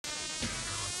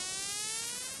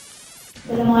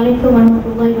Assalamualaikum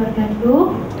warahmatullahi wabarakatuh.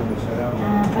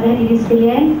 Para hadirin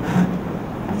sekalian,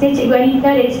 saya Cikgu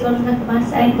Anita dari Sekolah Menengah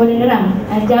Kebangsaan Kuala Nerang,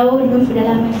 jauh di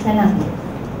pedalaman sana.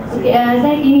 Saya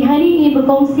hari ini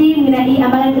berkongsi mengenai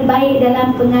amalan terbaik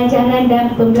dalam pengajaran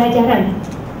dan pembelajaran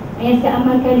yang saya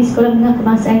amalkan di Sekolah Menengah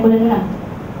Kebangsaan Kuala Nerang.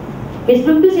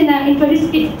 Sebelum tu saya nak introduce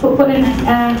sikit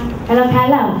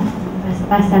kalau-kalau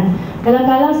pasal.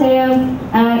 Kalau-kalau saya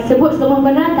sebut semua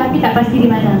benar tapi tak pasti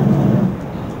di mana.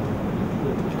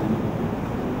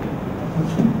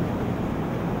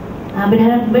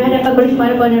 Berhadapan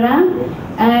kepada Kuala Nerang,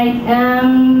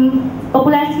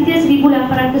 populasi dia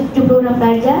 1,870 orang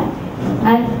pelajar,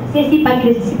 sesi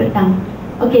pagi dan sesi petang.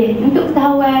 Okey, untuk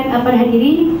ketahuan para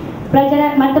hadirin,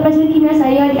 mata pelajaran kimia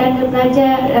saya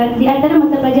di antara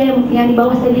mata pelajaran yang di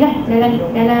bawah sekali lah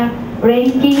dalam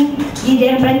ranking di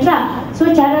daerah Perantak.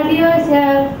 So cara dia,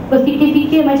 saya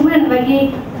berfikir-fikir macam mana nak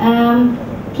bagi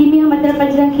mata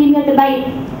pelajaran kimia terbaik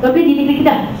di negeri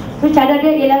kita. So cara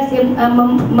dia ialah saya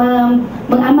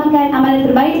mengamalkan amalan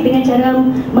terbaik dengan cara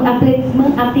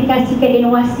mengaplikasikan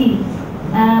inovasi,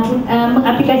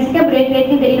 mengaplikasikan budaya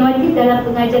kreatif dan inovatif dalam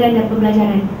pengajaran dan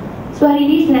pembelajaran. So hari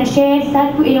ini saya nak share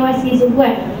satu inovasi yang saya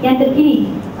buat yang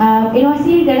terkini.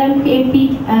 Inovasi dalam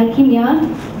PMP Kimia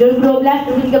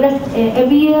 2012, 2013,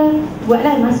 every year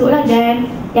buatlah, masuklah, dan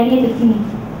yang ini terkini.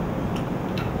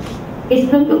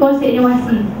 Sebelum tu konsep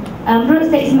inovasi, menurut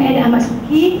Ustaz Ismail dan Ahmad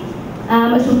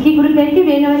Suki, guru kreatif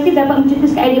dan inovatif dapat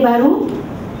mencetuskan idea baru,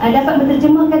 dapat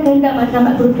menterjemahkan kehendak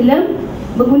matlamat kurikulum,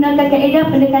 menggunakan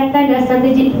kaedah pendekatan dan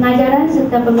strategi pengajaran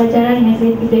serta pembelajaran yang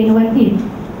kreatif dan inovatif.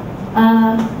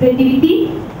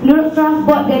 Kreativiti, menurut Prof.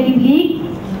 Bob dan Libli,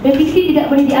 kreativiti tidak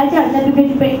boleh diajar tapi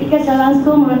boleh dipraktikkan secara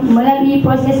langsung melalui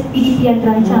proses PDP yang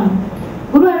terancang.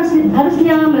 Guru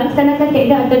harusnya melaksanakan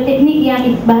kaedah atau teknik yang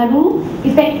baru,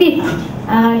 efektif,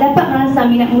 dapat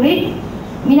merangsang minat murid.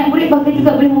 Minat murid bahkan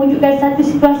juga boleh mewujudkan satu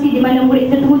situasi di mana murid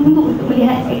tertunggu-tunggu untuk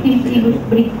melihat aktiviti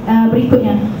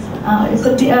berikutnya.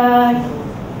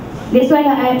 That's why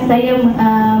saya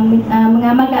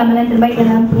mengamalkan amalan terbaik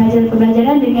dalam pengajaran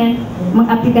pembelajaran dengan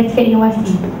mengaplikasikan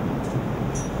inovasi.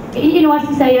 Ini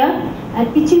inovasi saya,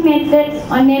 teaching methods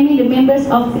on naming the members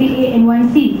of 3A and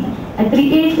 1C.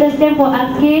 3A stands for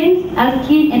alkane,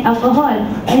 alkene and alcohol,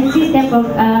 and C stands for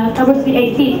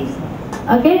carboxylic acid.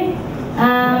 Okay.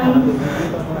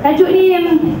 Tajuk ni yang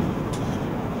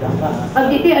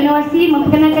objektif inovasi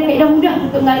memperkenalkan kaedah mudah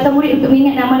untuk mengajarkan murid untuk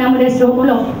mengingat nama-nama dan seluruh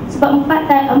homolog. Sebab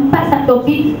empat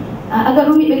subtopik agak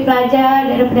rumit bagi pelajar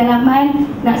dalam pedalaman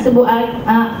nak sebut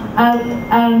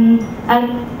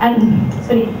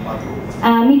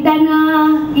metana,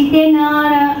 etana,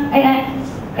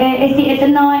 acid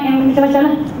etanol, macam-macam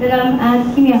lah dalam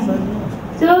kimia.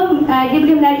 So, dia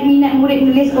boleh menarik minat murid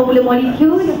menulis formula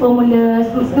molekul, formula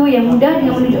struktur yang mudah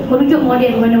dengan merujuk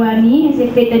model berwarna-warni yang saya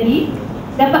create tadi.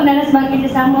 Dapat menarik semangat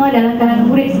kerjasama dalam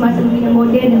kalangan murid semasa membina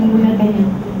model dan menggunakannya.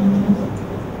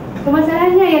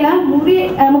 Kemasalahnya ialah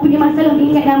murid mempunyai masalah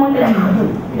mengingat nama tadi.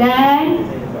 Dan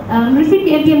menerusi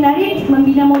PMP yang menarik,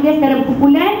 membina model secara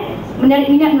berkumpulan,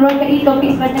 menarik minat merokai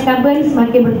topik sepanjang karbon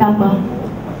semakin bertambah.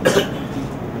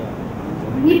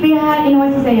 Ini perihal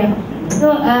inovasi saya.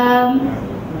 So,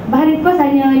 bahan kos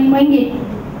hanya RM5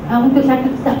 untuk satu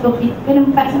subtopik. Kena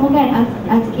 4 semua kan,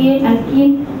 alkene,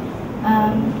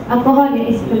 alkohol dan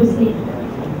asid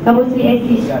carboxylic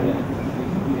acid.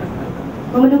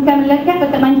 Memerlukan melekat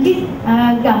kotak mancis,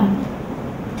 gam.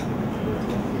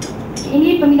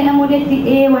 Ini pembinaan model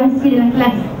 3A 1C dalam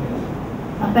kelas.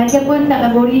 Pelajar pun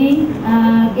taklah boring.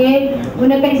 Okay,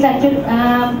 menggunakan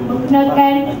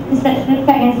instruction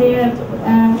card yang saya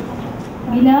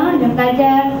bina, dan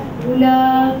pelajar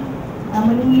mula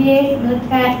menulis,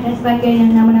 melekat dan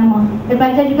sebagainya nama-nama. Dan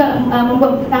pelajar juga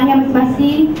membuat bentuk tangan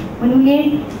masing-masing,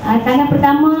 menulis tangan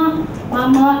pertama,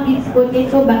 mama eats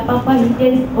potato but papa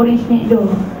eats orange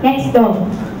next door.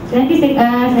 Nanti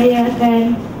saya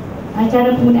akan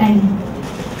cara penggunaan.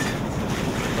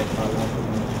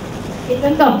 Okay,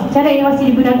 contoh cara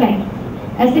inovasi digunakan.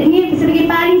 Ini sebagai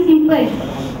paling simple,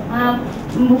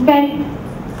 bukan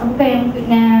yang untuk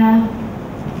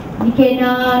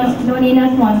dikena,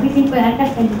 nonina semua, very simple,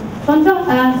 atas sekali. Contoh,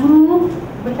 guru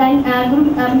bertanya,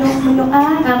 guru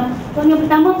mendoa. Contoh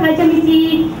pertama, pelajar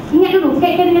mesti ingat dulu,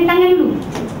 kaitkan dengan tangan dulu.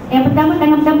 Yang pertama,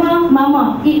 tangan pertama,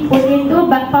 mama eat potato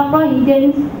but papa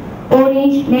hidden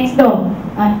orange next door.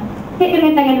 Kaitkan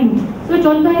dengan tangan dulu. So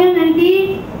contohnya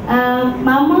nanti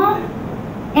mama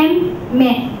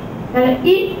met. Kalau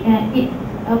eat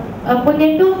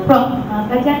potato prop.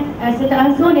 Pelajar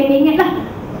setelah langsung dia ingat lah.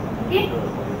 Okay.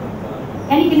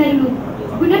 Yang ni kena dulu.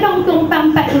 Gunakan untuk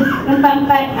empat-empat tu.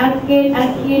 Empat-empat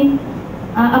alkene,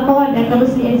 alkohol dan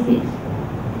carboxylic acid.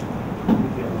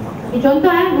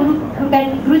 Contoh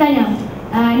guru tanya,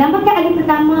 namakan ahli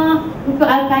pertama untuk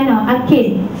Alkana,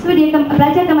 Alkane. So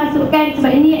pelajar akan masukkan,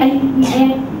 sebab ini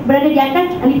yang berada di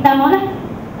atas ahli pertama lah.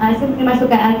 Saya boleh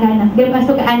masukkan Alkana, dia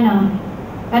masukkan Ana.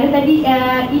 Kalau tadi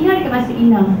Ina, dia akan masuk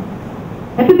Ina.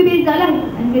 Tapi berbeza lah.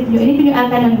 Ini tunjuk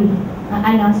Alkana dulu,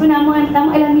 Ana. So nama yang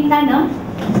pertama adalah Mitana.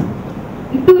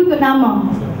 Itu untuk nama.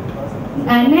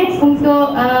 Next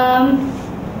untuk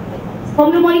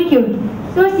formula molekul.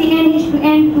 So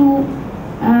CnH2n2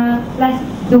 plus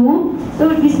 2. So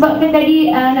disebabkan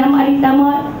tadi nama ahli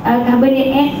pertama karbon dia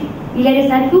N, bila ada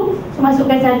 1, so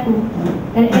masukkan 1.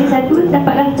 Dan N1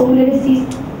 dapatlah formula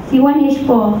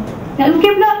C1H4. Nak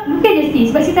lukis pula, lukis je C.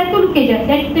 Sebab C1 lukis je.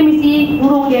 Dan kita mesti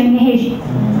kurung dia dengan H.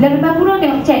 Bila lepas kurung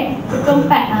tengok check. Betul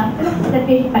 4. Betul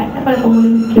H4. Dapatlah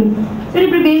formula molekul. So dia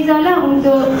berbeza lah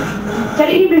untuk cara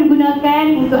ini boleh digunakan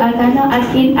untuk alkana,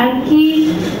 alkin,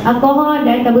 alkohol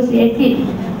dan carboxylic acid.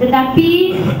 Tetapi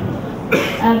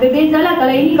berbeza lah.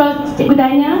 Kalau ini, kalau cikgu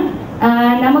tanya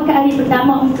namakan ahli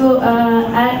pertama untuk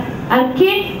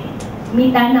alkin,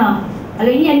 Mitana.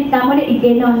 Kalau ini ahli pertama dia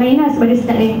Igena, lain lah sebab dia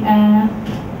start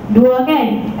dua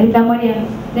kan ahli pertama dia.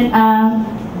 Dan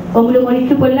formula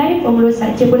molekul pun lain, formula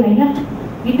structure pun lain lah.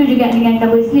 Itu juga dengan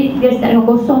carboxylic, dia start dengan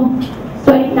kosong.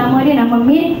 So ahli pertama dia nama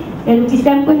Mit, dan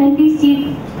lukisan pun nanti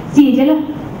C je lah.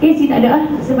 C tak ada lah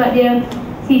sebab dia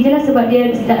C je lah sebab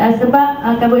dia sebab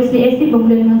carboxylic acid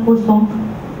bermula dengan kosong.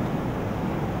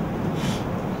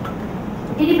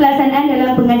 Jadi pelaksanaan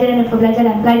dalam pengajaran dan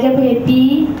pembelajaran, pelajar pun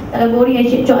happy, tak boring,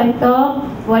 asyik cok antok,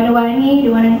 warna-warni,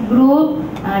 dia warna grup,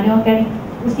 dia akan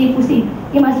pusing-pusing.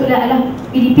 Dia masuklah adalah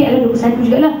PDP adalah 21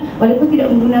 juga lah, walaupun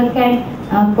tidak menggunakan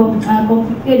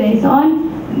komputer dan so on,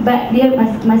 but dia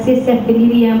masih self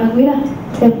diri yang bagus lah,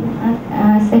 self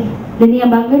learning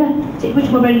yang bagus lah. Cikgu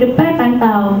cuma berada depan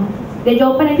pantau, dan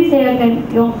jawapan nanti saya akan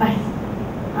lompas.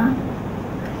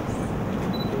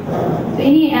 So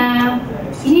ini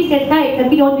saya type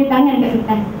tapi dia orang tangan kat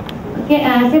kertas. Okay,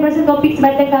 saya rasa topik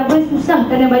sebatang karbon susah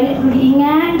kerana banyak perlu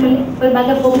diingat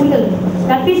pelbagai formula.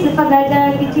 Tapi selepas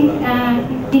belajar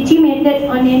teaching methods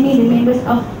on naming the members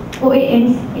of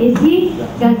OAMAC,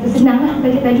 dah senang lah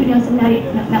belajar tajuk yang semenarik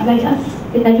nak belajar.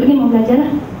 Tajuk ni mau belajar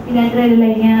lah. Ini antara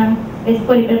lain yang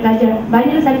respon daripada pelajar.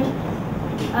 Banyaklah satu.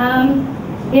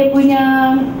 Dia punya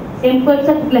sampel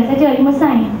satu kelas saja 5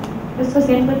 sains. So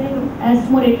sampel dia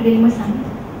semua daripada 5 sains.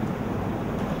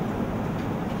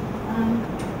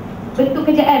 Bentuk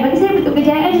kerjaan, bagi saya bentuk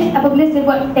kerjaan apabila saya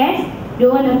buat test, dia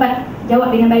orang dapat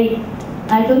jawab dengan baik.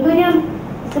 Contohnya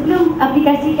sebelum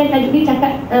aplikasikan tajuk ni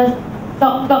cakap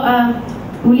talk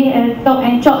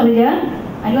and chalk saja,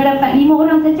 dia orang dapat 5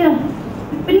 orang saja.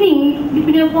 Pening, dia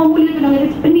punya formula tu nak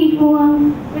kata pening semua orang.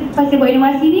 Lepas saya buat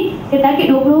inovasi ni, saya target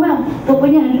 20 orang.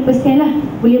 Pokoknya 100% lah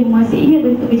boleh menguasai. Ini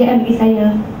bentuk kerjaan bagi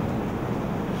saya.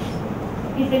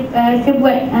 Saya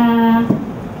buat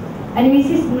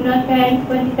analisis menggunakan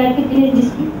kuantitatif dan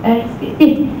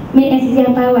deskriptif IMETC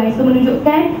yang pawai. So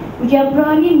menunjukkan ujian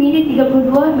pro ni minit 32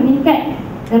 meningkat,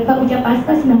 dapat ujian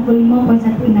pasca 95.16.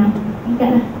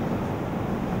 Meningkatlah.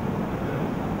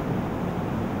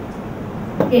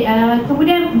 Okay,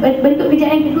 kemudian bentuk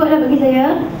kerjaan kedua adalah bagi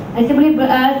saya, saya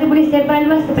boleh sebar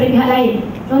luas kepada pihak lain.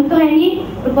 Contoh yang ni,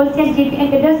 perkongsian JPN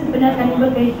Kedah sebenarnya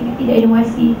kanibal kreativiti dan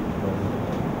inovasi.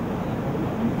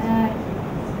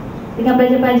 Dengan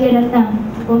pelajar-pelajar yang datang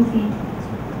berkongsi.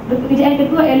 Bentuk kerjaan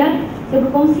kedua ialah saya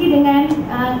berkongsi dengan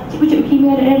cikgu-cikgu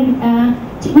kimia dan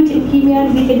cikgu-cikgu kimia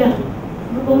di Kedah,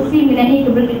 berkongsi mengenai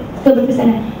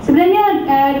keberkesanan. Sebenarnya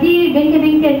di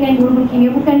bengkel-bengkel dengan guru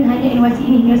kimia bukan hanya inovasi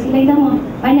ini, inovasi lain sama.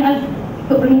 Banyak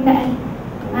ikut permintaan.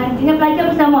 Dengan pelajar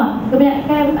bersama,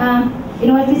 kebanyakan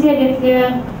inovasi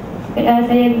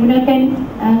saya gunakan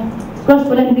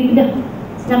sekolah-sekolah negeri Kedah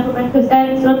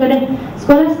 90%,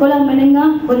 sekolah-sekolah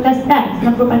menengah kota start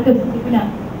 90% digunakan.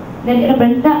 Dan daerah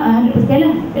berantak 100%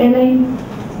 lah, daerah lain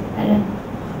tak ada.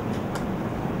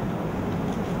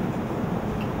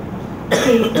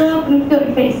 Okay, so penutup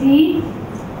refleksi,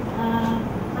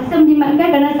 masa menjimatkan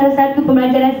kerana salah satu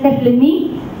pembelajaran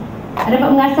self-learning dapat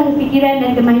mengasah fikiran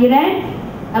dan kemahiran.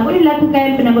 Boleh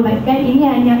dilakukan penambahbaikan. Ini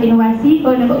hanya inovasi.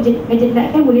 Kalau nak buat ujian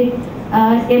terdakan, boleh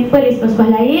sampel dari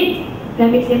sekolah lain,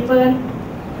 ambil sampel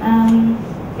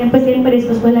dari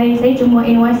sekolah lain. Saya cuma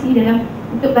inovasi dalam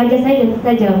untuk pelajar saya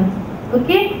saja.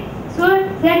 Okey, so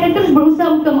saya akan terus berusaha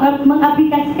untuk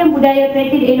mengaplikasikan budaya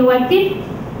kreatif dan inovatif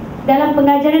dalam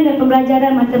pengajaran dan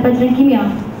pembelajaran mata pelajaran kimia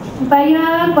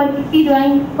supaya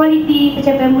kualiti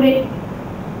pencapaian murid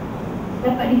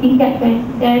dapat ditingkatkan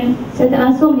dan secara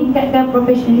langsung meningkatkan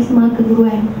profesionalisme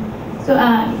keguruan. So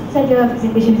itu saja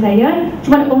presentation saya.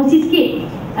 Cuma nak kongsi sikit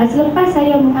Selepas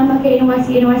saya mengamalkan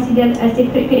inovasi-inovasi dan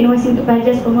sekret inovasi untuk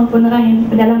pelajar sekolah penerangan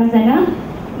pendalaman sana,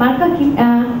 maka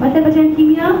mata pelajaran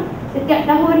kimia setiap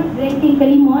tahun ranking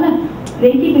kelima lah.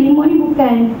 Ranking kelima ni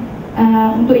bukan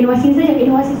untuk inovasi saja,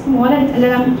 inovasi semua lah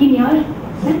dalam kimia lah.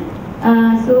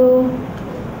 So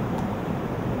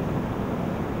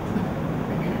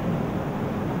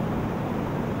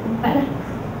nampak lah,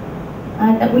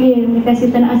 tak boleh kasih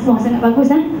tanah asma sangat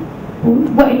bagus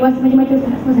buat inovasi macam-macam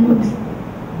tanah asma sangat bagus.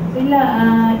 So inilah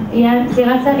yang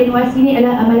saya rasa inovasi ni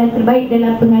adalah amalan terbaik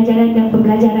dalam pengajaran dan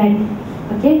pembelajaran.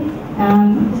 Okey,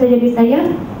 itu saja dari saya.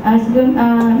 Sebelum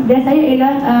dan saya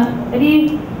ialah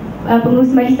tadi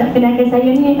pengurus majlis tak kenalkan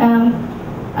saya ni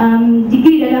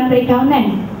degree dalam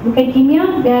perakaunan, bukan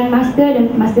kimia, dan master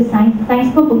sains.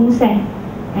 Sains pun pengurusan.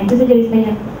 Itu saja dari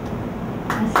saya.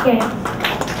 Sekian.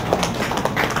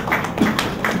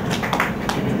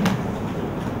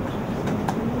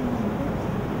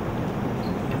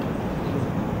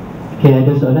 Okay,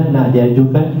 ada soalan nak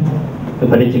diajukan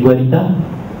kepada Cikgu Anita?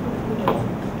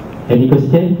 Any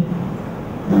question?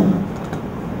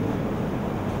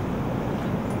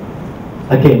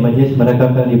 Okay, majlis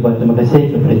merakamkan ribuan terima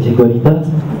kasih kepada Cikgu Anita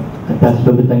atas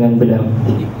pembentangan beliau.